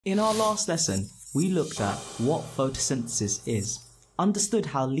In our last lesson, we looked at what photosynthesis is, understood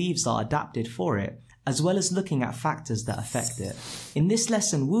how leaves are adapted for it, as well as looking at factors that affect it. In this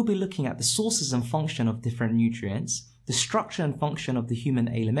lesson, we'll be looking at the sources and function of different nutrients, the structure and function of the human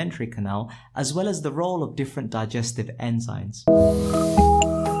alimentary canal, as well as the role of different digestive enzymes.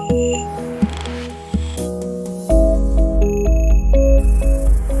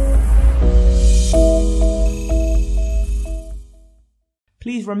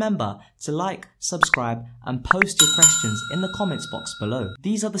 Please remember to like, subscribe, and post your questions in the comments box below.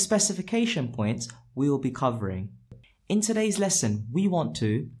 These are the specification points we will be covering. In today's lesson, we want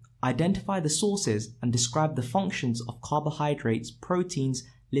to identify the sources and describe the functions of carbohydrates, proteins,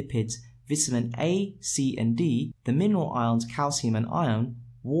 lipids, vitamin A, C, and D, the mineral ions calcium and iron,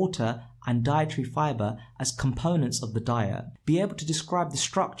 water, and dietary fiber as components of the diet, be able to describe the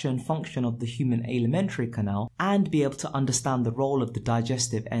structure and function of the human alimentary canal, and be able to understand the role of the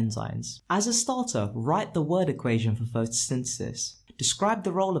digestive enzymes. As a starter, write the word equation for photosynthesis. Describe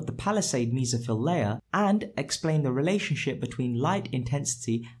the role of the palisade mesophyll layer and explain the relationship between light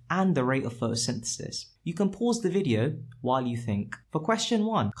intensity and the rate of photosynthesis. You can pause the video while you think. For question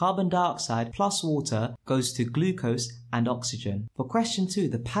 1, carbon dioxide plus water goes to glucose and oxygen. For question 2,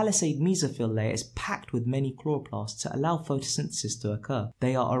 the palisade mesophyll layer is packed with many chloroplasts to allow photosynthesis to occur.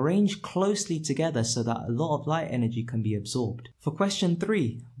 They are arranged closely together so that a lot of light energy can be absorbed. For question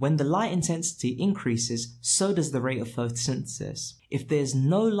 3, when the light intensity increases, so does the rate of photosynthesis. If there's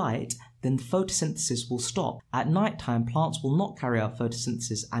no light, then photosynthesis will stop. At nighttime, plants will not carry out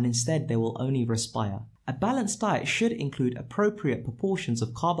photosynthesis and instead they will only respire. A balanced diet should include appropriate proportions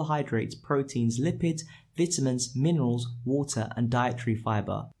of carbohydrates, proteins, lipids, vitamins, minerals, water, and dietary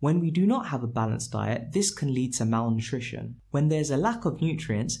fiber. When we do not have a balanced diet, this can lead to malnutrition. When there's a lack of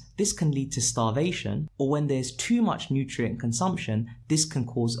nutrients, this can lead to starvation, or when there's too much nutrient consumption, this can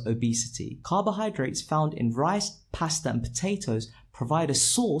cause obesity. Carbohydrates found in rice, pasta, and potatoes provide a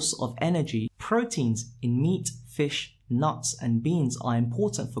source of energy. Proteins in meat, fish, nuts, and beans are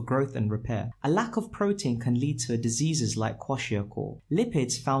important for growth and repair. A lack of protein can lead to diseases like kwashiorkor.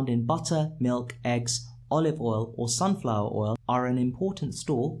 Lipids found in butter, milk, eggs, olive oil, or sunflower oil are an important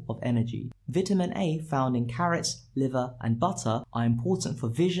store of energy. Vitamin A found in carrots, liver, and butter are important for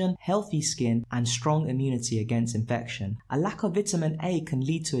vision, healthy skin, and strong immunity against infection. A lack of vitamin A can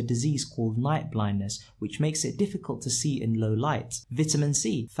lead to a disease called night blindness, which makes it difficult to see in low light. Vitamin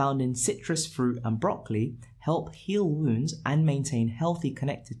C, found in citrus fruit and broccoli, help heal wounds and maintain healthy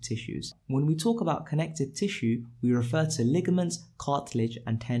connective tissues. When we talk about connective tissue, we refer to ligaments, cartilage,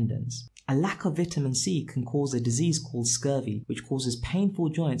 and tendons. A lack of vitamin C can cause a disease called scurvy, which causes painful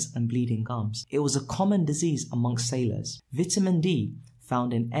joints and bleeding gums. It was a common disease amongst sailors. Vitamin D,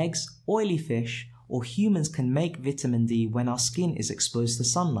 found in eggs, oily fish, or humans can make vitamin D when our skin is exposed to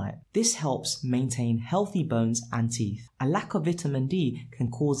sunlight. This helps maintain healthy bones and teeth. A lack of vitamin D can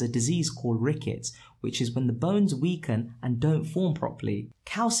cause a disease called rickets, which is when the bones weaken and don't form properly.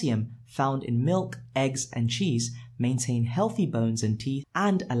 Calcium, found in milk, eggs, and cheese, maintain healthy bones and teeth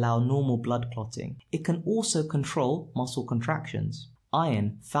and allow normal blood clotting. It can also control muscle contractions.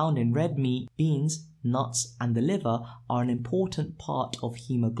 Iron, found in red meat, beans, nuts, and the liver, are an important part of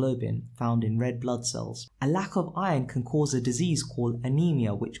hemoglobin, found in red blood cells. A lack of iron can cause a disease called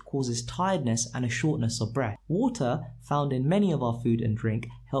anemia, which causes tiredness and a shortness of breath. Water, found in many of our food and drink,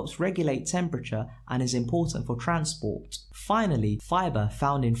 helps regulate temperature and is important for transport. Finally, fiber,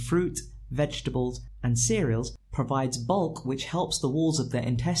 found in fruit, vegetables, and cereals, provides bulk which helps the walls of the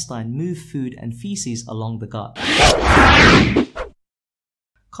intestine move food and feces along the gut.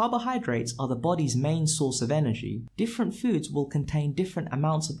 Carbohydrates are the body's main source of energy. Different foods will contain different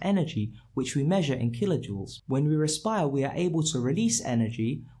amounts of energy, which we measure in kilojoules. When we respire, we are able to release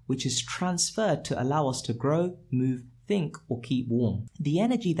energy, which is transferred to allow us to grow, move, think, or keep warm. The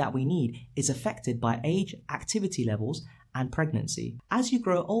energy that we need is affected by age, activity levels, and pregnancy. As you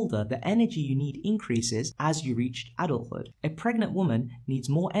grow older, the energy you need increases as you reach adulthood. A pregnant woman needs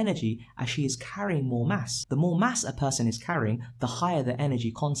more energy as she is carrying more mass. The more mass a person is carrying, the higher the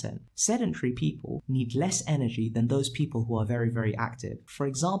energy content. Sedentary people need less energy than those people who are very, very active. For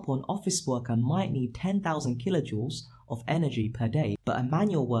example, an office worker might need 10,000 kilojoules of energy per day, but a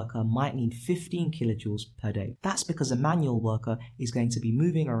manual worker might need 15 kilojoules per day. That's because a manual worker is going to be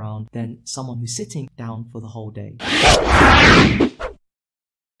moving around than someone who's sitting down for the whole day.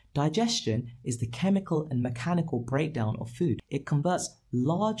 Digestion is the chemical and mechanical breakdown of food. It converts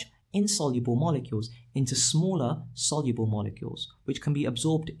large insoluble molecules into smaller soluble molecules, which can be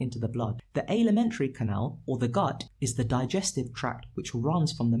absorbed into the blood. The alimentary canal, or the gut, is the digestive tract which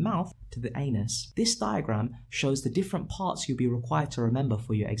runs from the mouth to the anus. This diagram shows the different parts you'll be required to remember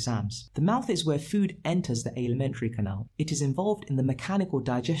for your exams. The mouth is where food enters the alimentary canal. It is involved in the mechanical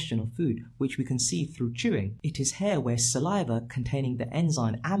digestion of food, which we can see through chewing. It is here where saliva containing the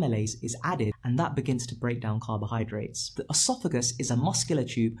enzyme amylase is added, and that begins to break down carbohydrates. The esophagus is a muscular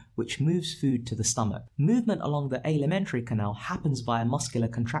tube which moves food to the stomach. Movement along the alimentary canal happens via muscular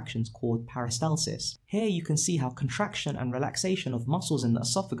contractions called peristalsis. Here you can see how contraction and relaxation of muscles in the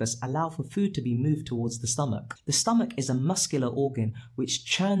esophagus allow for food to be moved towards the stomach. The stomach is a muscular organ which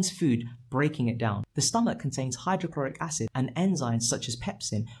churns food, breaking it down. The stomach contains hydrochloric acid and enzymes such as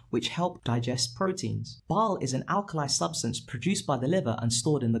pepsin, which help digest proteins. Bile is an alkali substance produced by the liver and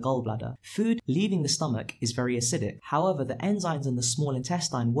stored in the gallbladder. Food leaving the stomach is very acidic. However, the enzymes in the small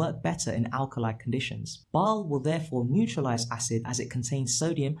intestine work better in alkali conditions. Bile will therefore neutralize acid as it contains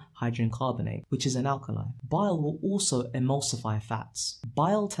sodium hydrocarbonate, which is an alkali. Bile will also emulsify fats.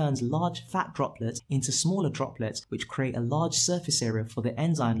 Bile turns large fat droplets into smaller droplets, which create a large surface area for the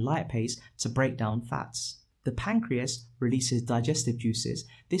enzyme lipase to break down fats. The pancreas releases digestive juices.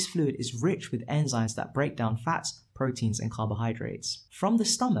 This fluid is rich with enzymes that break down fats, proteins, and carbohydrates. From the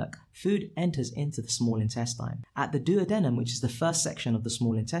stomach, food enters into the small intestine. At the duodenum, which is the first section of the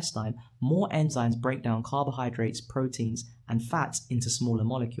small intestine, more enzymes break down carbohydrates, proteins, and fats into smaller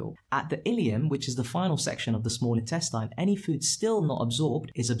molecules. At the ileum, which is the final section of the small intestine, any food still not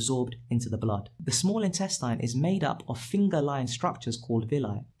absorbed is absorbed into the blood. The small intestine is made up of finger-line structures called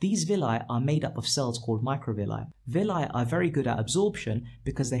villi. These villi are made up of cells called microvilli. Villi are very good at absorption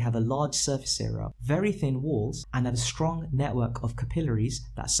because they have a large surface area, very thin walls, and a strong network of capillaries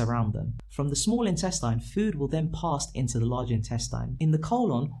that surround them. From the small intestine, food will then pass into the large intestine. In the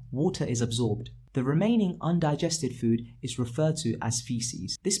colon, water is absorbed. The remaining undigested food is referred to as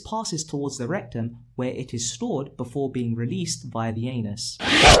feces. This passes towards the rectum, where it is stored before being released via the anus.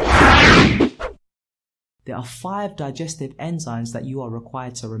 There are 5 digestive enzymes that you are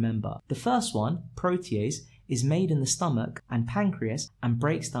required to remember. The first one, protease, is made in the stomach and pancreas and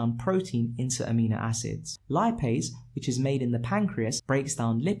breaks down protein into amino acids. Lipase, which is made in the pancreas, breaks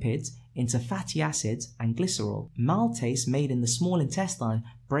down lipids into fatty acids and glycerol. Maltase, made in the small intestine,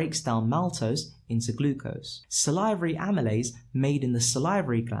 breaks down maltose into glucose. Salivary amylase, made in the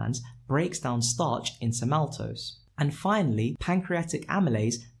salivary glands, breaks down starch into maltose. And finally, pancreatic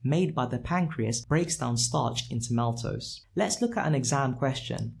amylase, made by the pancreas, breaks down starch into maltose. Let's look at an exam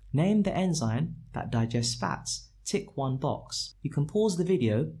question. Name the enzyme that digests fats. Tick one box. You can pause the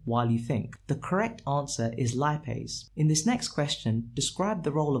video while you think. The correct answer is lipase. In this next question, describe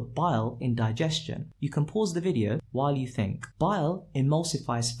the role of bile in digestion. You can pause the video while you think. Bile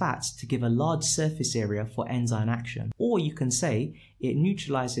emulsifies fats to give a large surface area for enzyme action. Or you can say it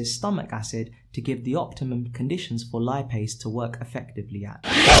neutralizes stomach acid to give the optimum conditions for lipase to work effectively at.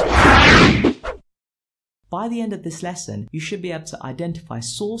 By the end of this lesson, you should be able to identify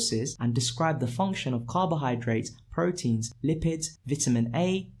sources and describe the function of carbohydrates, proteins, lipids, vitamin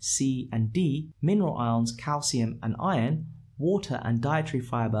A, C, and D, mineral ions, calcium and iron, water and dietary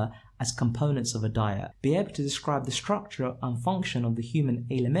fiber as components of a diet. Be able to describe the structure and function of the human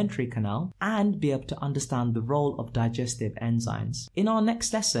alimentary canal, and be able to understand the role of digestive enzymes. In our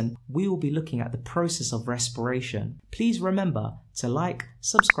next lesson, we will be looking at the process of respiration. Please remember to like,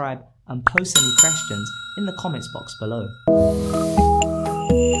 subscribe, and post any questions in the comments box below.